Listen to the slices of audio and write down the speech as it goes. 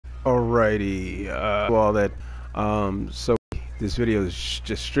Alrighty, all that. So this video is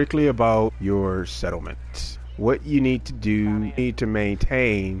just strictly about your settlement. What you need to do, you need to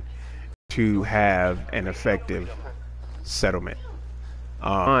maintain to have an effective settlement.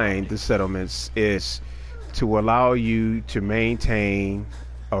 Behind the settlements is to allow you to maintain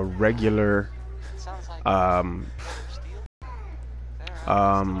a regular, um,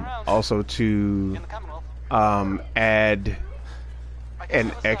 also to add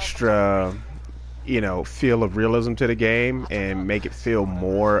an extra feel of realism to the game and make it feel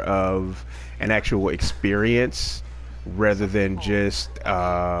more of an actual experience rather than just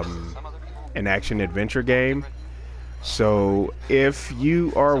an action adventure game. So if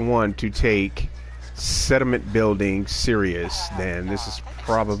you are one to take settlement building serious, then this is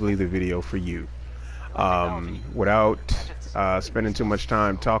probably the video for you. Without spending too much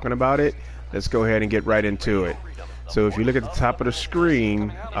time talking about it, let's go ahead and get right into it. So if you look at the top of the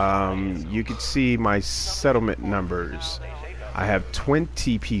screen, you can see my settlement numbers. I have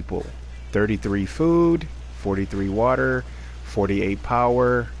 20 people, 33 food, 43 water, 48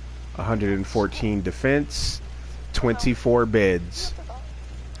 power, 114 defense, 24 beds.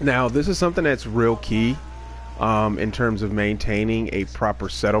 Now this is something that's real key in terms of maintaining a proper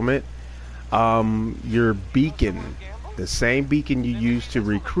settlement. Your beacon, the same beacon you use to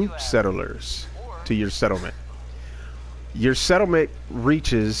recruit settlers to your settlement. Your settlement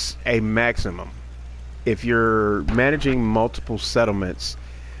reaches a maximum. If you're managing multiple settlements,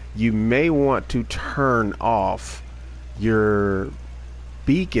 you may want to turn off your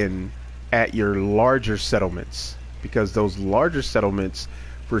beacon at your larger settlements, because those larger settlements,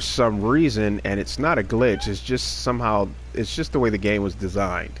 for some reason, and it's not a glitch, it's just the way the game was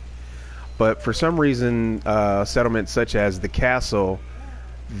designed, but for some reason settlements such as the castle,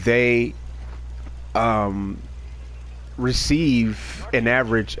 they receive an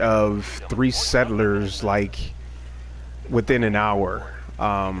average of 3 settlers like within an hour.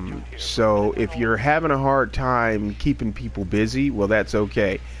 So if you're having a hard time keeping people busy, well, that's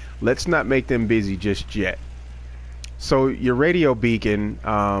okay. Let's not make them busy just yet. So your radio beacon,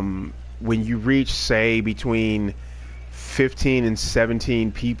 when you reach, say, between 15 and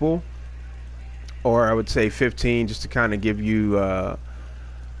 17 people, or I would say 15 just to kind of give you a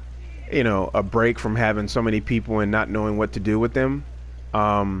break from having so many people and not knowing what to do with them.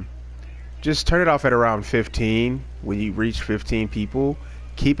 Just turn it off at around 15. When you reach 15 people,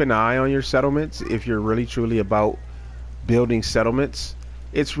 keep an eye on your settlements. If you're really truly about building settlements,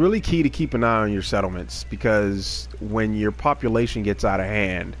 it's really key to keep an eye on your settlements, because when your population gets out of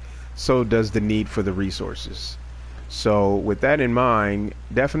hand, so does the need for the resources. So with that in mind,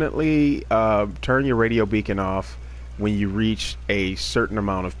 definitely turn your radio beacon off when you reach a certain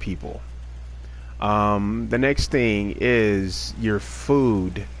amount of people. The next thing is your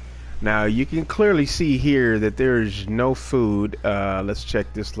food. Now you can clearly see here that there's no food. Let's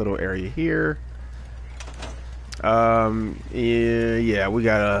check this little area here. Yeah, we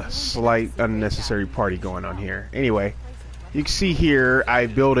got a slight unnecessary party going on here. Anyway, you can see here I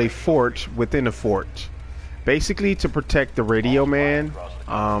built a fort within a fort, basically to protect the radio man,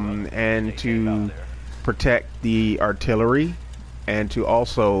 and to protect the artillery, and to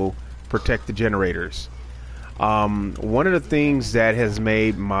also protect the generators. One of the things that has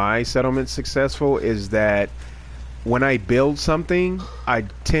made my settlement successful is that when I build something, I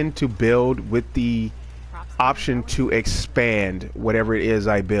tend to build with the option to expand whatever it is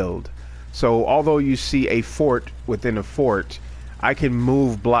I build. So although you see a fort within a fort, I can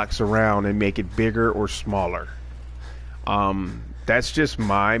move blocks around and make it bigger or smaller. That's just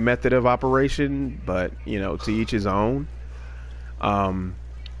my method of operation, but to each his own.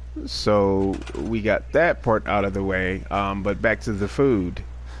 So we got that part out of the way, but back to the food.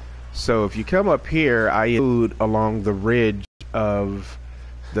 So if you come up here, I eat food along the ridge of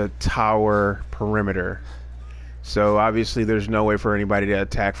the tower perimeter. So obviously there's no way for anybody to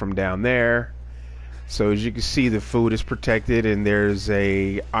attack from down there. So as you can see, the food is protected, and there's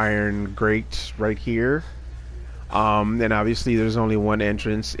a iron grate right here. And obviously there's only one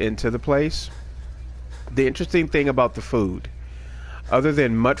entrance into the place. The interesting thing about the food, other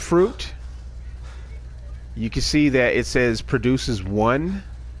than mut fruit, you can see that it says produces 1.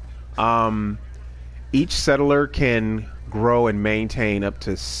 Each settler can grow and maintain up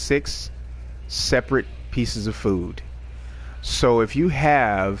to 6 separate pieces of food. So if you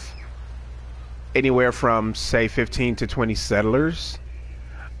have anywhere from, say, 15 to 20 settlers,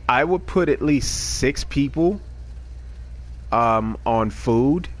 I would put at least 6 people on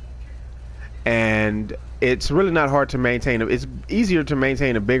food, and it's really not hard to maintain. It's easier to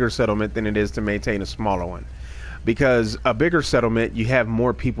maintain a bigger settlement than it is to maintain a smaller one. because a bigger settlement, you have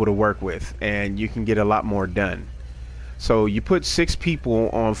more people to work with and you can get a lot more done. So you put 6 people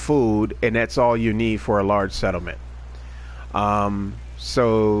on food and that's all you need for a large settlement.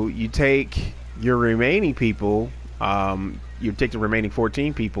 So you take your remaining people, you take the remaining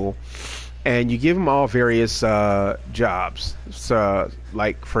 14 people and you give them all various jobs. So,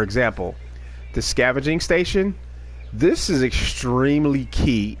 like, for example, the scavenging station, this is extremely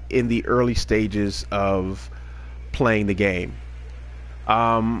key in the early stages of playing the game.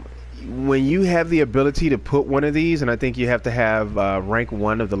 When you have the ability to put one of these, and I think you have to have rank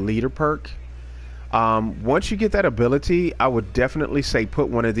 1 of the leader perk, once you get that ability, I would definitely say put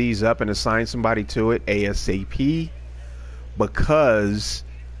one of these up and assign somebody to it ASAP, because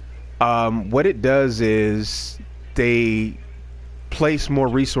what it does is they place more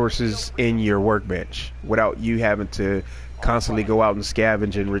resources in your workbench without you having to constantly go out and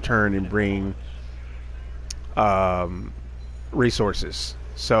scavenge and return and bring resources.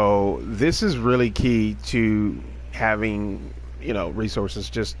 So this is really key to having, resources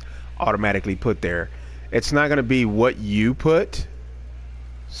just automatically put there. It's not going to be what you put.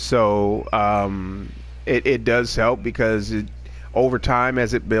 So it does help, because over time,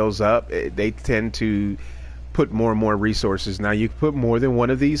 as it builds up, they tend to put more and more resources. Now you can put more than one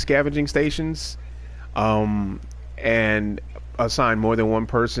of these scavenging stations, and assign more than one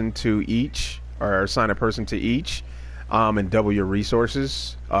person to each, or assign a person to each, and double your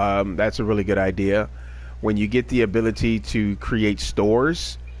resources. That's a really good idea. When you get the ability to create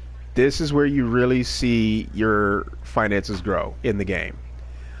stores, this is where you really see your finances grow in the game.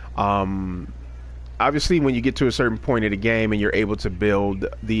 Obviously, when you get to a certain point of the game and you're able to build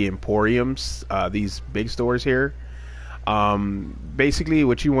the emporiums, these big stores here, basically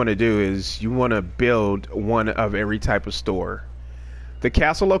what you want to do is you want to build one of every type of store. The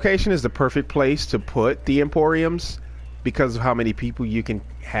castle location is the perfect place to put the emporiums because of how many people you can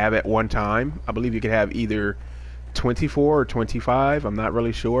have at one time. I believe you can have either 24 or 25. I'm not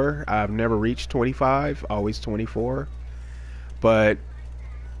really sure. I've never reached 25, always 24. But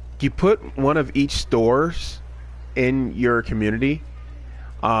you put one of each stores in your community,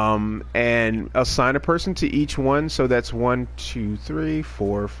 and assign a person to each one. So that's 1, 2, 3,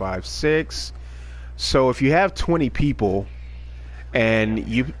 4, 5, 6. So if you have 20 people and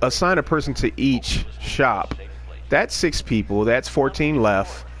you assign a person to each shop, that's 6 people. That's 14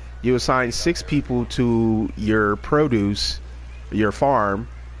 left. You assign 6 people to your produce, your farm,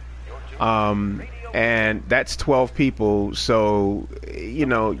 and that's 12 people. So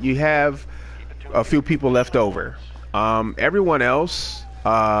you have a few people left over. Everyone else,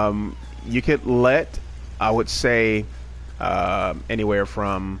 you could let, I would say, anywhere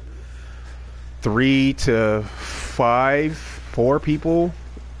from 3 to 5, 4 people.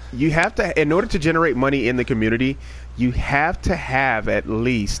 You have to, in order to generate money in the community, you have to have at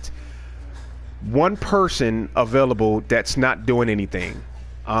least one person available that's not doing anything.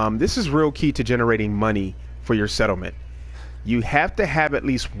 This is real key to generating money for your settlement. You have to have at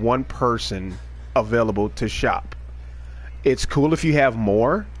least one person available to shop. It's cool if you have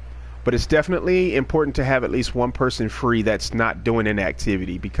more, but it's definitely important to have at least one person free that's not doing an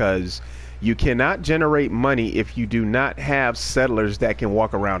activity, because you cannot generate money if you do not have settlers that can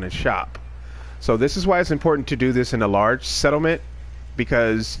walk around and shop. So this is why it's important to do this in a large settlement,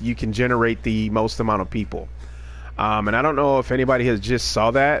 because you can generate the most amount of people. And I don't know if anybody has just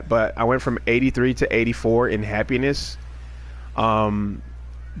saw that, but I went from 83 to 84 in happiness.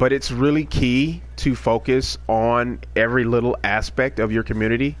 But it's really key to focus on every little aspect of your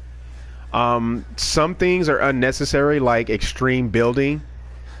community. Some things are unnecessary, like extreme building.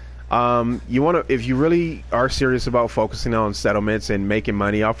 You want to, if you really are serious about focusing on settlements and making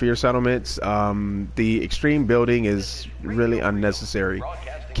money off of your settlements, the extreme building is really unnecessary.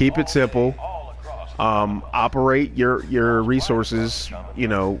 Keep it simple. Operate your resources,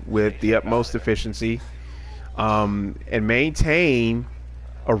 with the utmost efficiency, and maintain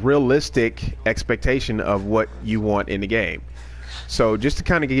a realistic expectation of what you want in the game. So just to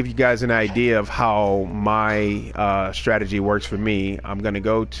kind of give you guys an idea of how my strategy works for me, I'm going to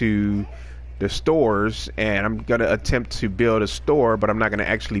go to the stores and I'm going to attempt to build a store, but I'm not going to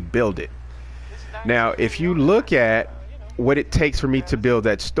actually build it. Now, if you look at what it takes for me to build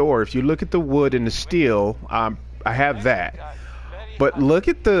that store, if you look at the wood and the steel, I have that. But look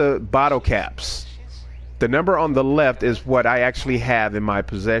at the bottle caps. The number on the left is what I actually have in my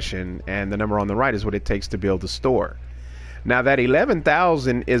possession, and the number on the right is what it takes to build the store. Now that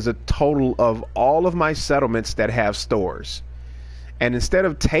 11,000 is a total of all of my settlements that have stores. And instead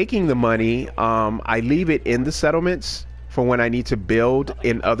of taking the money, I leave it in the settlements for when I need to build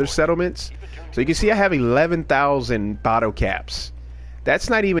in other settlements. So you can see I have 11,000 bottle caps. That's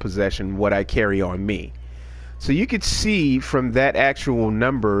not even possession what I carry on me. So you could see from that actual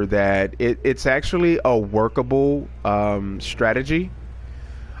number that it's actually a workable strategy.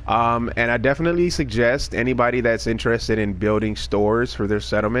 And I definitely suggest anybody that's interested in building stores for their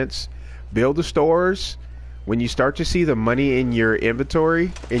settlements, build the stores. When you start to see the money in your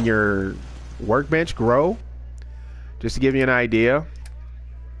inventory, in your workbench grow, just to give you an idea,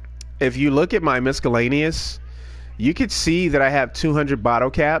 if you look at my miscellaneous, you could see that I have 200 bottle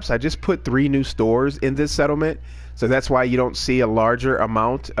caps. I just put 3 new stores in this settlement, so that's why you don't see a larger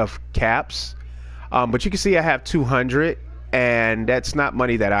amount of caps. But you can see I have 200, and that's not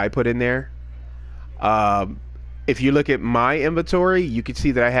money that I put in there. If you look at my inventory, you can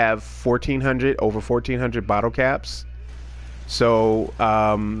see that I have over 1,400 bottle caps. So,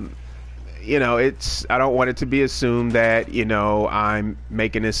 you know, I don't want it to be assumed that, you know, I'm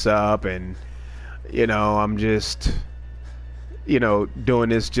making this up and, you know, I'm just, you know, doing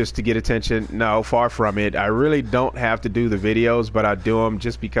this just to get attention. No, far from it. I really don't have to do the videos, but I do them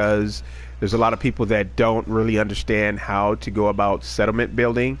just because there's a lot of people that don't really understand how to go about settlement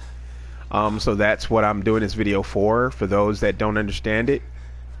building. So that's what I'm doing this video for those that don't understand it.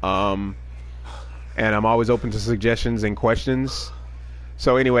 And I'm always open to suggestions and questions.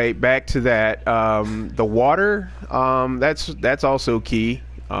 So anyway, back to that. The water, that's also key.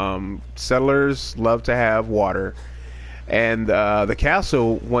 Settlers love to have water, and the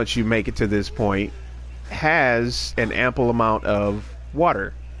castle, once you make it to this point, has an ample amount of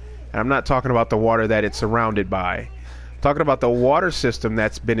water. And I'm not talking about the water that it's surrounded by. I'm talking about the water system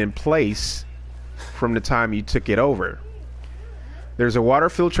that's been in place from the time you took it over. There's a water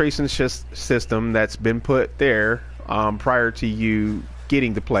filtration system that's been put there prior to you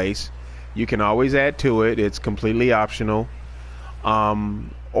getting the place. You can always add to it. It's completely optional.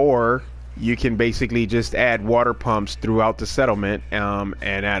 Or you can basically just add water pumps throughout the settlement, and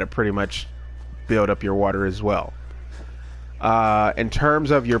that'll pretty much build up your water as well. In terms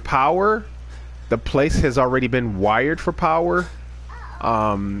of your power, the place has already been wired for power,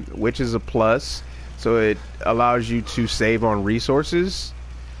 which is a plus. So it allows you to save on resources.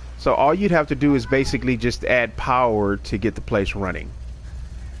 So all you'd have to do is basically just add power to get the place running.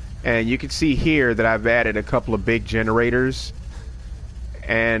 And you can see here that I've added a couple of big generators,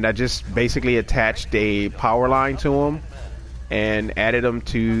 and I just basically attached a power line to them and added them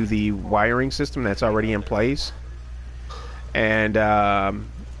to the wiring system that's already in place. And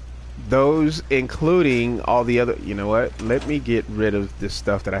those, including all the other, you know what, let me get rid of this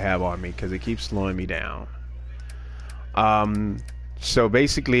stuff that I have on me because it keeps slowing me down. So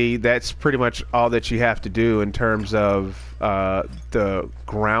basically that's pretty much all that you have to do in terms of the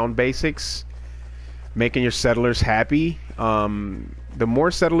ground basics, making your settlers happy. The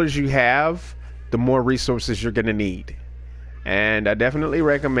more settlers you have, the more resources you're going to need. And I definitely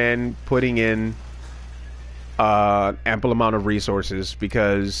recommend putting in ample amount of resources,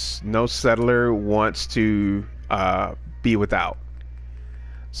 because no settler wants to be without.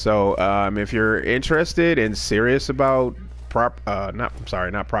 So if you're interested and serious about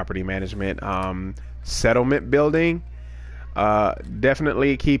not property management, settlement building,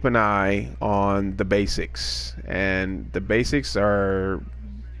 definitely keep an eye on the basics. And the basics are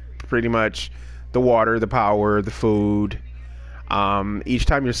pretty much the water, the power, the food. Each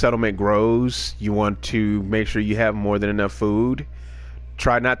time your settlement grows, you want to make sure you have more than enough food.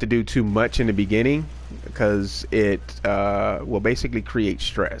 Try not to do too much in the beginning, because it will basically create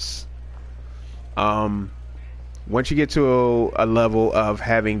stress. Once you get to a level of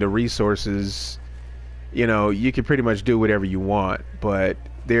having the resources, you know, you can pretty much do whatever you want, but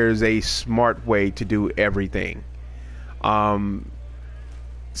there's a smart way to do everything.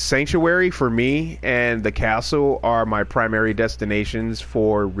 Sanctuary for me and the castle are my primary destinations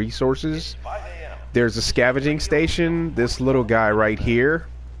for resources. There's a scavenging station, this little guy right here,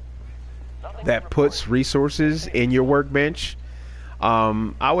 that puts resources in your workbench.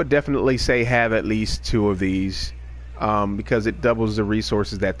 I would definitely say have at least 2 of these, because it doubles the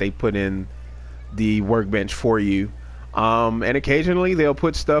resources that they put in the workbench for you. And occasionally they'll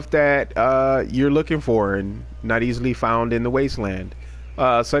put stuff that you're looking for and not easily found in the wasteland.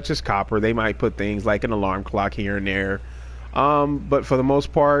 Such as copper. They might put things like an alarm clock here and there. But for the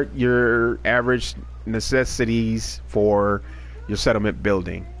most part, your average necessities for your settlement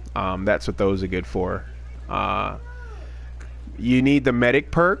building. That's what those are good for. You need the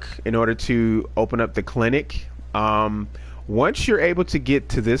medic perk in order to open up the clinic. Once you're able to get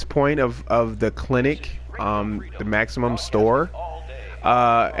to this point of the clinic, the maximum store,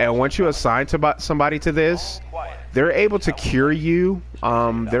 and once you assign somebody to this, they're able to cure you.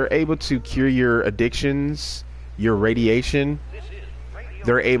 They're able to cure your addictions, your radiation.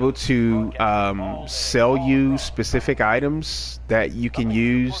 They're able to sell you specific items that you can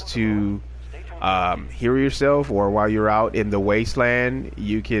use to heal yourself, or while you're out in the wasteland,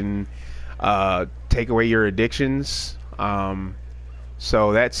 you can take away your addictions.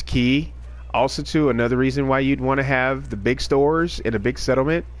 So that's key. Also, too, another reason why you'd want to have the big stores in a big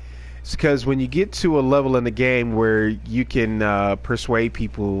settlement is because when you get to a level in the game where you can persuade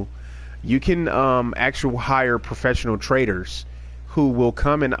people, you can actually hire professional traders who will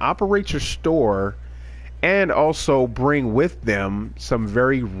come and operate your store and also bring with them some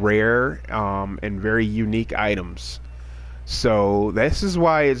very rare and very unique items. So this is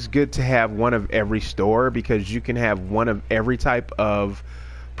why it's good to have one of every store, because you can have one of every type of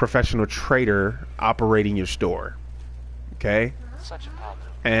professional trader operating your store. Okay?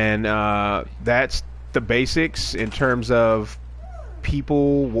 And that's the basics in terms of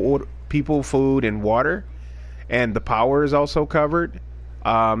people, food, and water. And the power is also covered.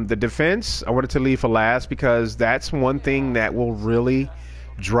 The defense, I wanted to leave for last because that's one thing that will really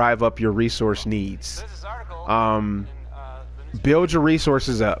drive up your resource needs. Build your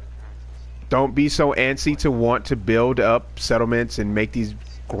resources up. Don't be so antsy to want to build up settlements and make these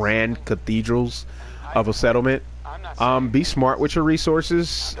grand cathedrals of a settlement. Be smart with your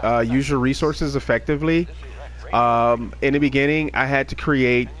resources. Use your resources effectively. In the beginning, I had to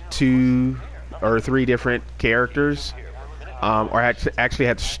create 2 or 3 different characters, or I actually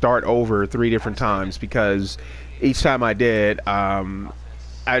had to start over 3 different times, because each time I did,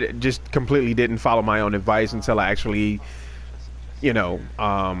 I just completely didn't follow my own advice until I actually,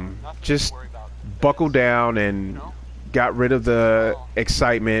 just buckled down and got rid of the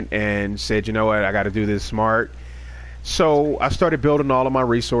excitement and said, you know what, I got to do this smart. So I started building all of my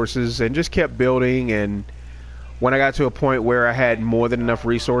resources and just kept building, and when I got to a point where I had more than enough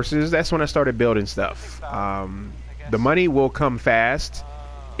resources, that's when I started building stuff. The money will come fast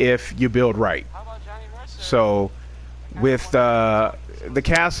if you build right. So with the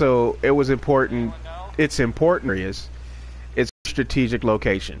castle, it was important. It's important areas. It's a strategic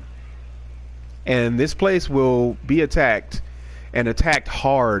location. And this place will be attacked, and attacked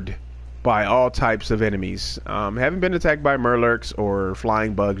hard, by all types of enemies. Haven't been attacked by Murlocs or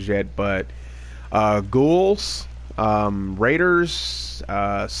flying bugs yet, but ghouls, raiders,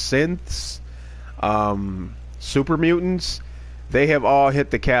 synths, super mutants, they have all hit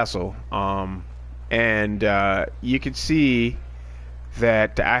the castle. And you can see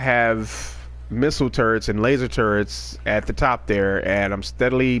that I have missile turrets and laser turrets at the top there, and I'm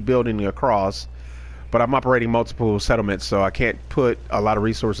steadily building across, but I'm operating multiple settlements, so I can't put a lot of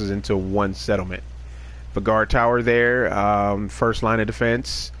resources into one settlement. The guard tower there, first line of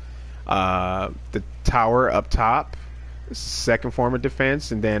defense. The tower up top, second form of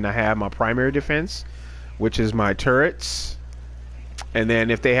defense, and then I have my primary defense, which is my turrets. And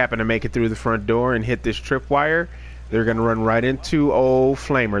then if they happen to make it through the front door and hit this tripwire, they're going to run right into old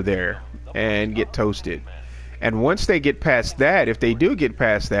Flamer there and get toasted. And once they get past that, if they do get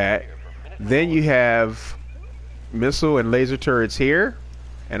past that, then you have missile and laser turrets here,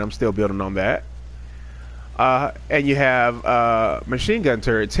 and I'm still building on that. And you have machine gun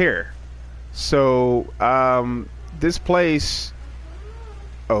turrets here. So this place,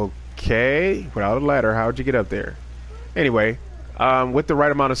 okay, without a ladder, how'd you get up there? Anyway, with the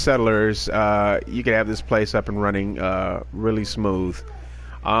right amount of settlers, you can have this place up and running really smooth.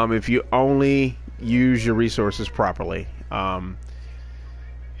 If you only use your resources properly.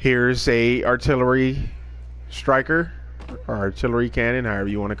 Here's a artillery striker, or artillery cannon, however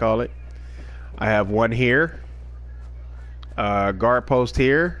you want to call it. I have one here, guard post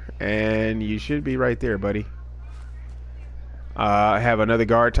here, and you should be right there, buddy. I have another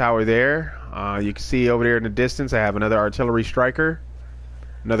guard tower there. You can see over there in the distance I have another artillery striker,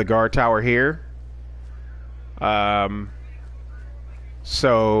 another guard tower here.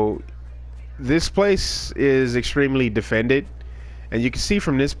 So this place is extremely defended, and you can see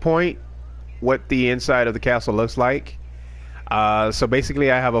from this point what the inside of the castle looks like. So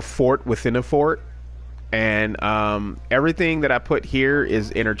basically I have a fort within a fort, and everything that I put here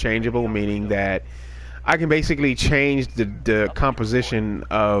is interchangeable, meaning that I can basically change the composition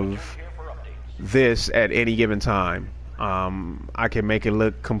of this at any given time. I can make it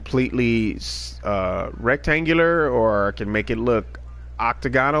look completely rectangular, or I can make it look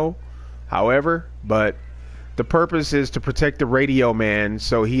octagonal, however, but the purpose is to protect the radio man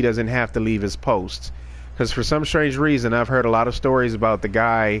so he doesn't have to leave his post. Because for some strange reason, I've heard a lot of stories about the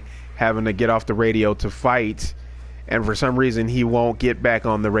guy having to get off the radio to fight, and for some reason he won't get back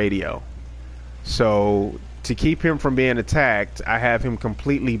on the radio. So to keep him from being attacked, I have him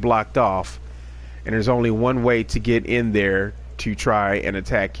completely blocked off, and there's only one way to get in there to try and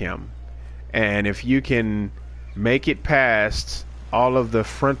attack him. And if you can make it past all of the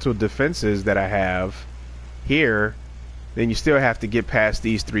frontal defenses that I have here, then you still have to get past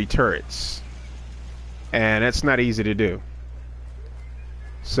these 3 turrets, and that's not easy to do.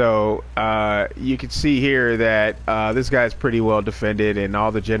 So you can see here that this guy's pretty well defended, and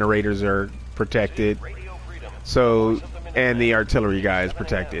all the generators are protected. So, and the artillery guy is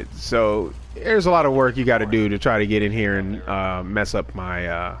protected. So there's a lot of work you got to do to try to get in here and mess up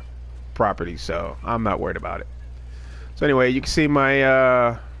my property. So I'm not worried about it. So anyway, you can see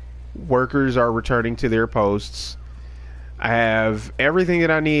my workers are returning to their posts. I have everything that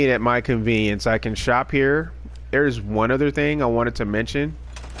I need at my convenience. I can shop here. There's one other thing I wanted to mention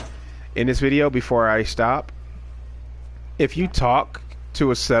in this video before I stop. If you talk to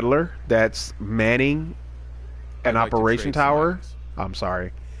a settler that's manning an operation tower, I'm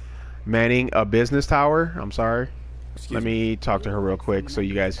sorry, manning a business tower, I'm sorry. Let me talk to her real quick so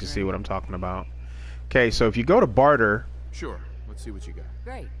you guys can see what I'm talking about. Okay, so if you go to barter, sure, let's see what you got.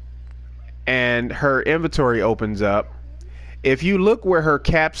 Great. And her inventory opens up. If you look where her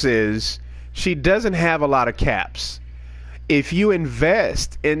caps is, she doesn't have a lot of caps. If you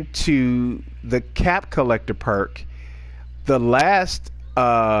invest into the cap collector perk, the last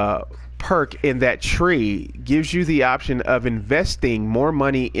perk in that tree gives you the option of investing more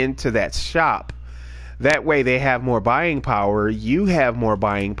money into that shop. That way they have more buying power, you have more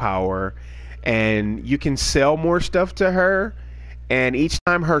buying power, and you can sell more stuff to her. And each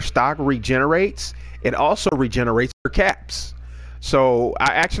time her stock regenerates, it also regenerates her caps. So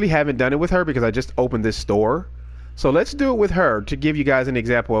I actually haven't done it with her because I just opened this store. So let's do it with her to give you guys an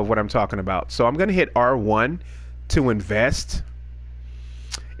example of what I'm talking about. So I'm going to hit R1 to invest.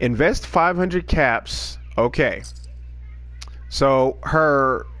 Invest 500 caps. Okay. So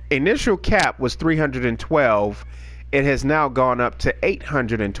her initial cap was 312. It has now gone up to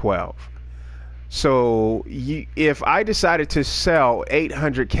 812. So if I decided to sell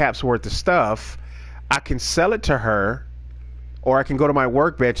 800 caps worth of stuff, I can sell it to her, or I can go to my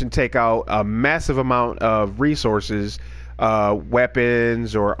workbench and take out a massive amount of resources,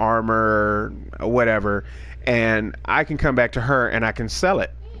 weapons or armor, or whatever, and I can come back to her and I can sell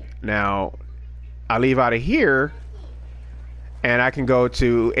it. Now, I leave out of here, and I can go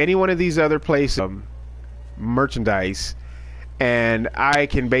to any one of these other places, merchandise, and I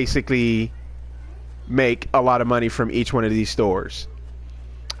can basically make a lot of money from each one of these stores.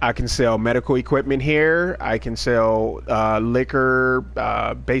 I can sell medical equipment here. I can sell liquor,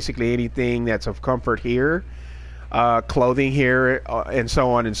 basically anything that's of comfort here, clothing here, and so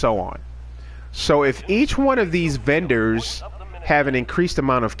on and so on. So if each one of these vendors have an increased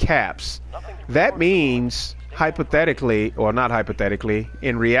amount of caps, that means hypothetically, or not hypothetically,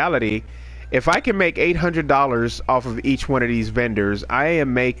 in reality, if I can make $800 off of each one of these vendors, I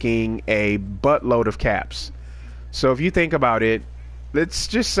am making a buttload of caps. So if you think about it, let's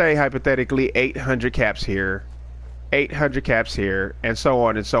just say hypothetically 800 caps here, 800 caps here, and so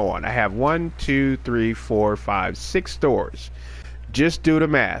on and so on. I have 1, 2, 3, 4, 5, 6 stores. Just do the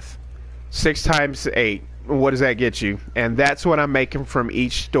math. 6 times 8. What does that get you? And that's what I'm making from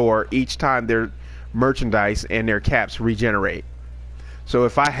each store each time their merchandise and their caps regenerate. So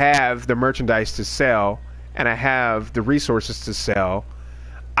if I have the merchandise to sell and I have the resources to sell,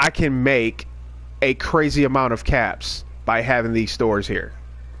 I can make a crazy amount of caps by having these stores here.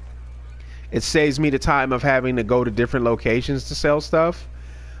 It saves me the time of having to go to different locations to sell stuff.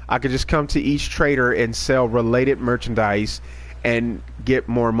 I could just come to each trader and sell related merchandise and get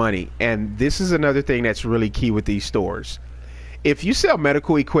more money. And this is another thing that's really key with these stores. If you sell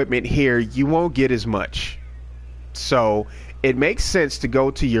medical equipment here, you won't get as much. So it makes sense to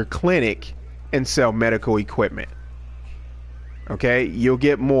go to your clinic and sell medical equipment. Okay, you'll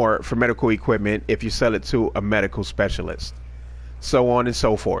get more for medical equipment if you sell it to a medical specialist, so on and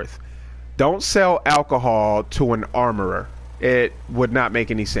so forth. Don't sell alcohol to an armorer. It would not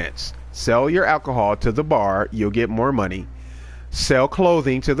make any sense. Sell your alcohol to the bar, you'll get more money. Sell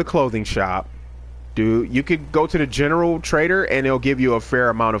clothing to the clothing shop. You could go to the general trader and they'll give you a fair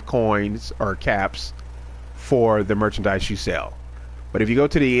amount of coins or caps for the merchandise you sell. But if you go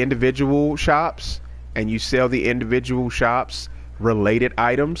to the individual shops and you sell the individual shops related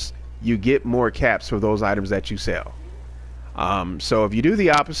items, you get more caps for those items that you sell. So if you do the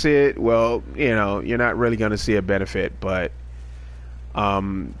opposite, well, you know, you're not really going to see a benefit, but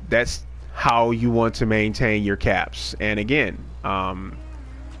that's how you want to maintain your caps. And again,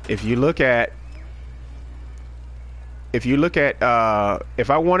 if you look at if you look at if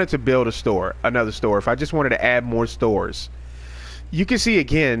I wanted to build a store, another store, if I just wanted to add more stores, you can see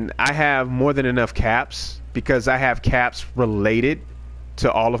again I have more than enough caps because I have caps related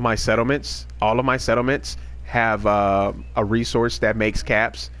to all of my settlements. All of my settlements have a resource that makes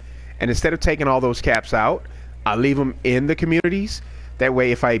caps, and instead of taking all those caps out, I leave them in the communities. That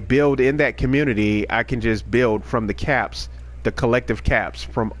way, if I build in that community, I can just build from the caps, the collective caps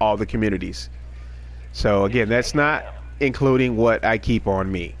from all the communities. So again, that's not including what I keep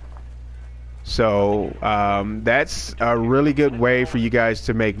on me. So that's a really good way for you guys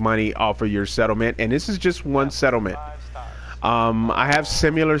to make money off of your settlement. And this is just one settlement. I have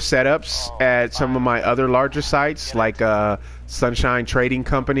similar setups at some of my other larger sites like Sunshine Trading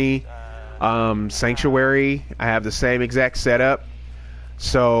Company, Sanctuary. I have the same exact setup.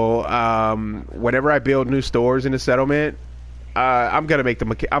 So whenever I build new stores in the settlement, I'm gonna make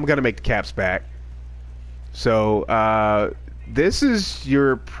the caps back. So this is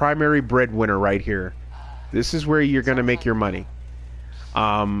your primary breadwinner right here. This is where you're gonna make your money.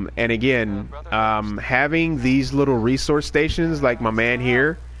 And again, having these little resource stations like my man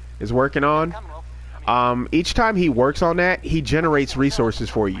here is working on, each time he works on that, he generates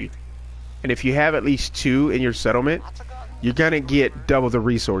resources for you. And if you have at least 2 in your settlement, you're gonna get double the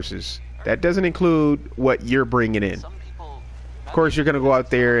resources. That doesn't include what you're bringing in. Of course, you're gonna go out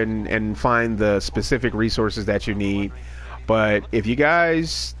there and find the specific resources that you need. But if you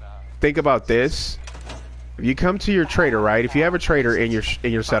guys think about this, if you come to your trader, right? If you have a trader in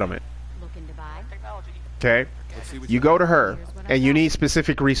your settlement, okay, you go to her and you need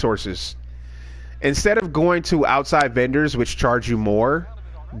specific resources. Instead of going to outside vendors which charge you more,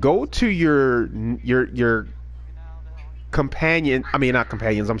 go to your companion. I mean, not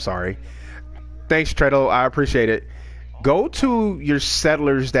companions. I'm sorry. Thanks, Treadle. I appreciate it. Go to your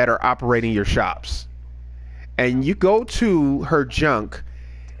settlers that are operating your shops, and you go to her junk,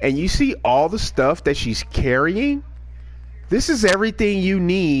 and you see all the stuff that she's carrying. This is everything you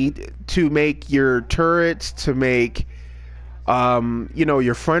need to make your turrets, to make,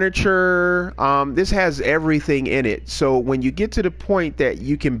 your furniture. This has everything in it. So when you get to the point that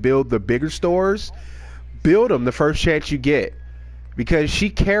you can build the bigger stores, build them the first chance you get, because she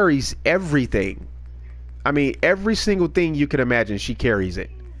carries everything. I mean, every single thing you can imagine, she carries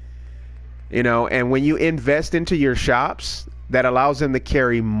it. And when you invest into your shops, that allows them to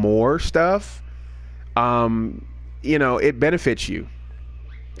carry more stuff. It benefits you.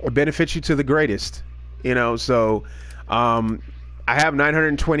 It benefits you to the greatest. So I have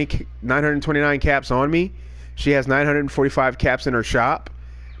 929 caps on me. She has 945 caps in her shop.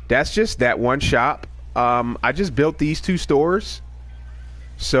 That's just that one shop. I just built these 2 stores.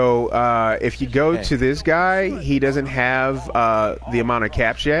 So if you go to this guy, he doesn't have the amount of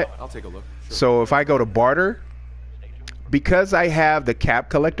caps yet. I'll take a look. Sure. So if I go to barter, because I have the cap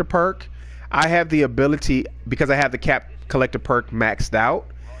collector perk, I have the ability, because I have the cap collector perk maxed out,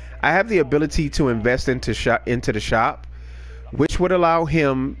 I have the ability to invest into the shop, which would allow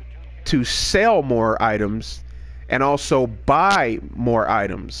him to sell more items and also buy more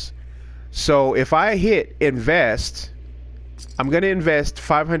items. So if I hit invest, I'm going to invest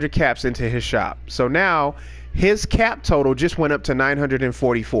 500 caps into his shop. So now his cap total just went up to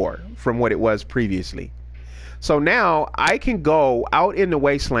 944 from what it was previously. So now I can go out in the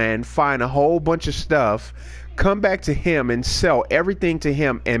wasteland, find a whole bunch of stuff, come back to him and sell everything to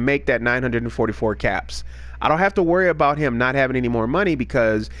him and make that 944 caps. I don't have to worry about him not having any more money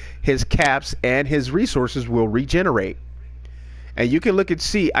because his caps and his resources will regenerate. And you can look and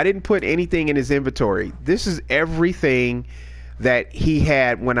see, I didn't put anything in his inventory. This is everything that he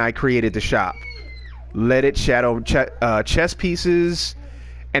had when I created the shop. Leaded shadow chess pieces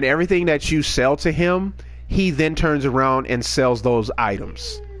and everything that you sell to him, he then turns around and sells those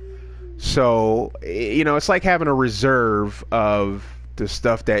items. So, it's like having a reserve of the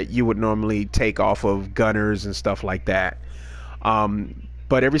stuff that you would normally take off of gunners and stuff like that.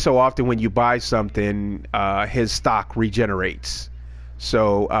 But every so often when you buy something, his stock regenerates.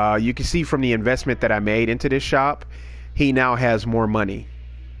 So you can see from the investment that I made into this shop, he now has more money.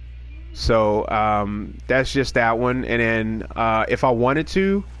 So that's just that one. And then if I wanted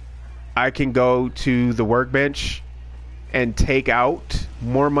to, I can go to the workbench and take out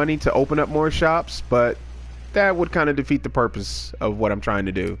more money to open up more shops, but that would kind of defeat the purpose of what I'm trying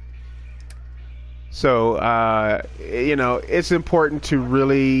to do. So, it's important to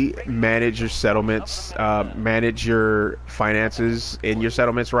really manage your settlements, manage your finances in your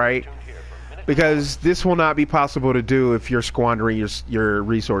settlements right, because this will not be possible to do if you're squandering your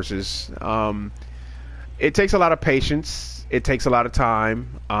resources. It takes a lot of patience. It takes a lot of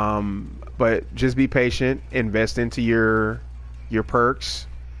time. but just be patient. Invest into your perks.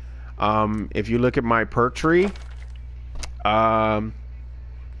 If you look at my perk tree,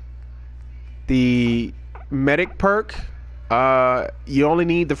 the medic perk, you only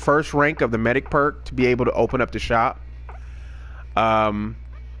need the first rank of the medic perk to be able to open up the shop. The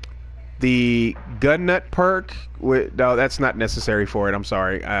gun nut perk, no, that's not necessary for it. I'm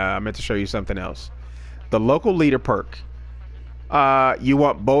sorry. I meant to show you something else. The local leader perk. You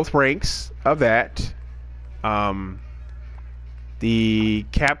want both ranks of that. The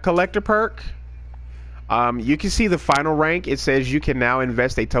cap collector perk. You can see the final rank. It says you can now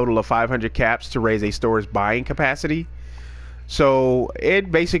invest a total of 500 caps to raise a store's buying capacity. So it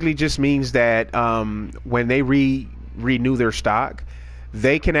basically just means that when they renew their stock,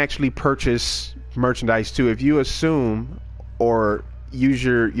 they can actually purchase merchandise too. If you assume or use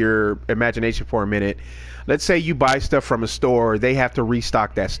your imagination for a minute, let's say you buy stuff from a store, they have to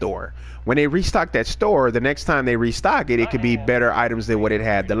restock that store. When they restock that store, the next time they restock it, it could be better items than what it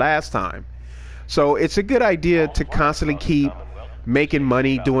had the last time. So it's a good idea to constantly keep making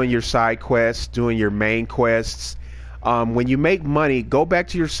money, doing your side quests, doing your main quests. When you make money, go back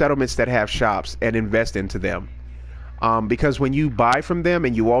to your settlements that have shops and invest into them. Because when you buy from them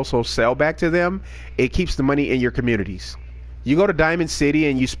and you also sell back to them, it keeps the money in your communities. You go to Diamond City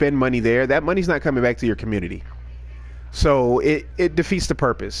and you spend money there, that money's not coming back to your community. So it defeats the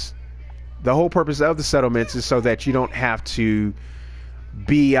purpose. The whole purpose of the settlements is so that you don't have to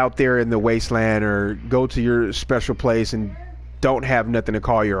be out there in the wasteland or go to your special place and don't have nothing to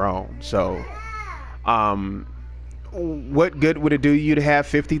call your own. So what good would it do you to have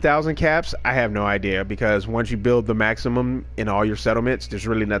 50,000 caps? I have no idea, because once you build the maximum in all your settlements, there's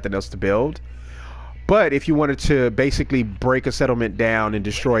really nothing else to build. But if you wanted to basically break a settlement down and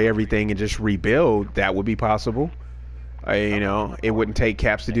destroy everything and just rebuild, that would be possible. You know, it wouldn't take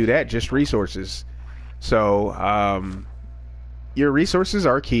caps to do that, just resources. So your resources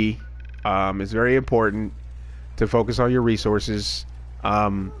are key. It's very important to focus on your resources,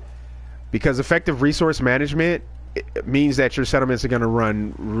 because effective resource management, it means that your settlements are going to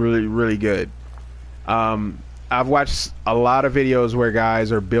run really, really good. I've watched a lot of videos where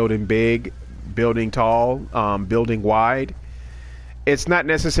guys are building big, building tall, building wide. It's not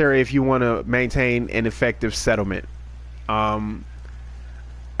necessary if you want to maintain an effective settlement. I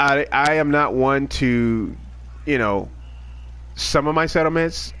am not one to, you know, some of my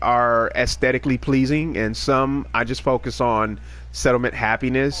settlements are aesthetically pleasing, and some I just focus on settlement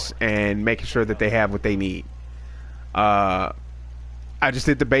happiness and making sure that they have what they need. I just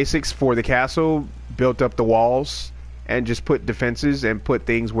did the basics for the castle, built up the walls, and just put defenses and put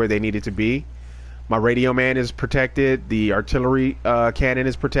things where they needed to be. My radio man is protected, the artillery cannon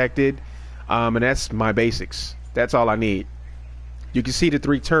is protected, and that's my basics. That's all I need. You can see the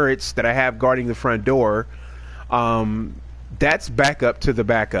 3 turrets that I have guarding the front door. That's backup to the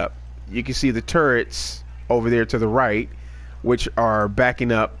backup. You can see the turrets over there to the right, which are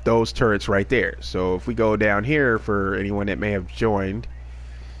backing up those turrets right there. So if we go down here, for anyone that may have joined,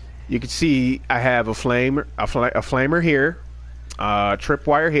 you can see I have a flamer here,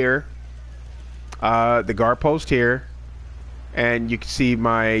 tripwire here, the guard post here, and you can see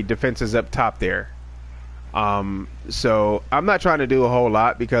my defenses up top there. So I'm not trying to do a whole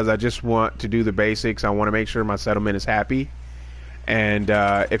lot, because I just want to do the basics. I want to make sure my settlement is happy. And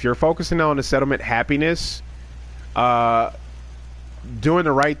if you're focusing on the settlement happiness, doing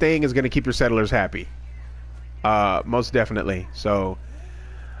the right thing is going to keep your settlers happy. Most definitely. So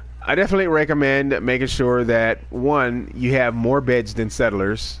I definitely recommend making sure that, one, you have more beds than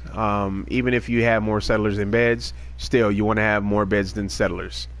settlers. Even if you have more settlers than beds, still you want to have more beds than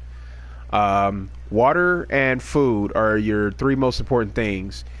settlers. Water and food are your 3 most important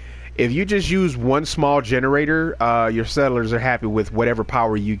things. If you just use one small generator, your settlers are happy with whatever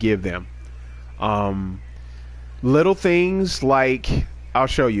power you give them. Little things like, I'll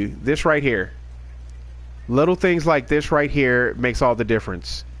show you this right here. Little things like this right here makes all the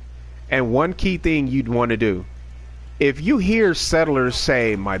difference. And one key thing you'd want to do, if you hear settlers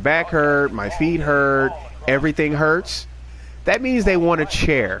say, my back hurt, my feet hurt, everything hurts, that means they want a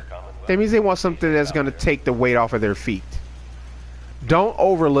chair. That means they want something that's going to take the weight off of their feet. Don't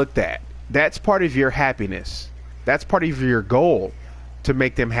overlook that. That's part of your happiness. That's part of your goal, to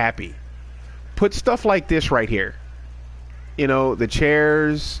make them happy. Put stuff like this right here. You know, the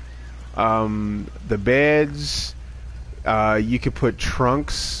chairs, the beds. You could put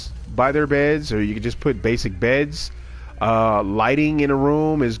trunks by their beds, or you could just put basic beds. Lighting in a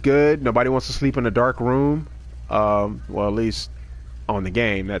room is good. Nobody wants to sleep in a dark room. Well, at least on the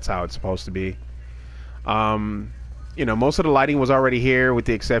game, that's how it's supposed to be. you know, most of the lighting was already here with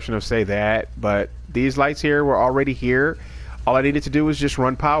the exception of, say, that, but these lights here were already here. All I needed to do was just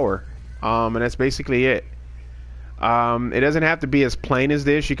run power, and that's basically it. It doesn't have to be as plain as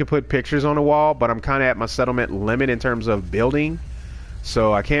this. You could put pictures on the wall, but I'm kind of at my settlement limit in terms of building,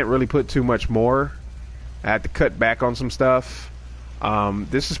 so I can't really put too much more. I had to cut back on some stuff.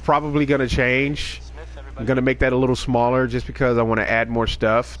 This is probably going to change. I'm going to make that a little smaller just because I want to add more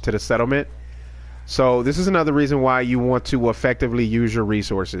stuff to the settlement. So this is another reason why you want to effectively use your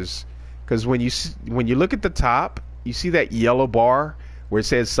resources, because when you look at the top, you see that yellow bar where it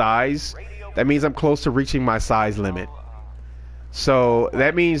says size. That means I'm close to reaching my size limit. So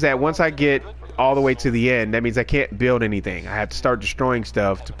that means that once I get all the way to the end, that means I can't build anything. I have to start destroying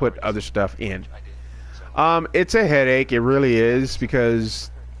stuff to put other stuff in. It's a headache, it really is, because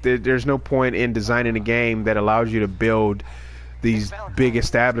there's no point in designing a game that allows you to build these big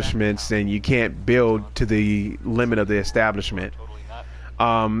establishments and you can't build to the limit of the establishment.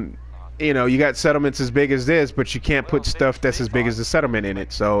 You know, you got settlements as big as this, but you can't put stuff that's as big as the settlement in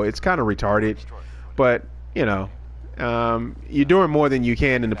it, so it's kind of retarded. But you know, you're doing more than you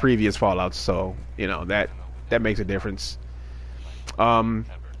can in the previous Fallouts, so you know that makes a difference.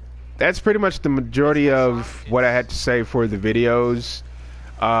 That's pretty much the majority of what I had to say for the videos.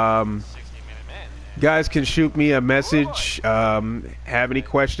 Guys can shoot me a message, have any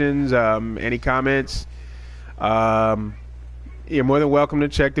questions, any comments. You're more than welcome to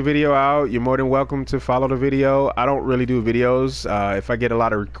check the video out. You're more than welcome to follow the video. I don't really do videos. If I get a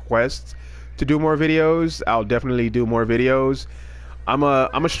lot of requests to do more videos, I'll definitely do more videos. I'm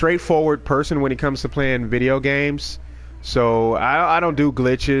a straightforward person when it comes to playing video games. So I don't do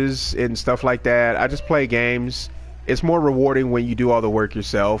glitches and stuff like that. I just play games. It's more rewarding when you do all the work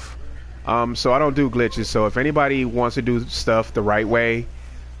yourself. So I don't do glitches. So if anybody wants to do stuff the right way,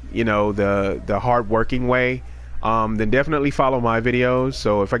 you know, the hard working way, then definitely follow my videos.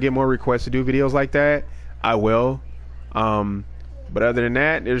 So if I get more requests to do videos like that, I will. But other than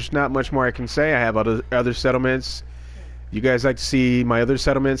that, there's not much more I can say. I have other settlements. You guys like to see my other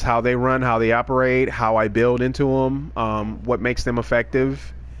settlements, how they run, how they operate, how I build into them, what makes them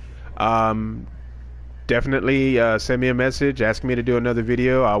effective. Definitely send me a message, ask me to do another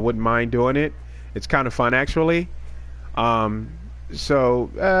video. I wouldn't mind doing it. It's kind of fun, actually. So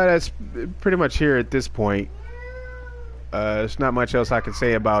that's pretty much here at this point. There's not much else I can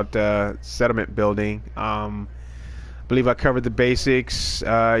say about settlement building. I believe I covered the basics.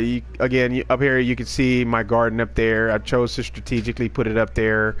 Again, up here you can see my garden up there. I chose to strategically put it up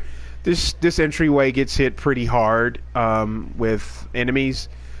there. This entryway gets hit pretty hard with enemies,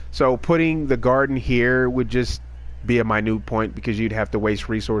 so putting the garden here would just be a minute point because you'd have to waste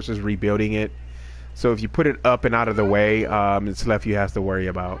resources rebuilding it. So if you put it up and out of the way, it's left you have to worry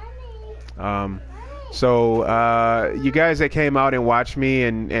about. So you guys that came out and watched me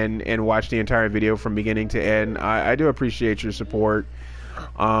and watched the entire video from beginning to end, I do appreciate your support.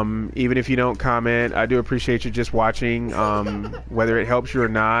 Even if you don't comment, I do appreciate you just watching. Whether it helps you or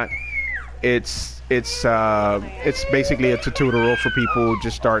not, it's basically a tutorial for people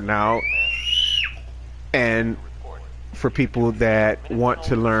just starting out, and for people that want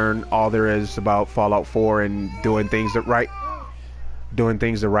to learn all there is about Fallout 4 and doing things the right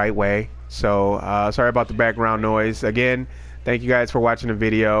way. So sorry about the background noise. Again, thank you guys for watching the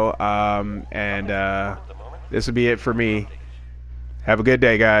video, and this will be it for me. Have a good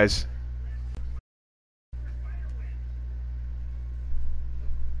day, guys.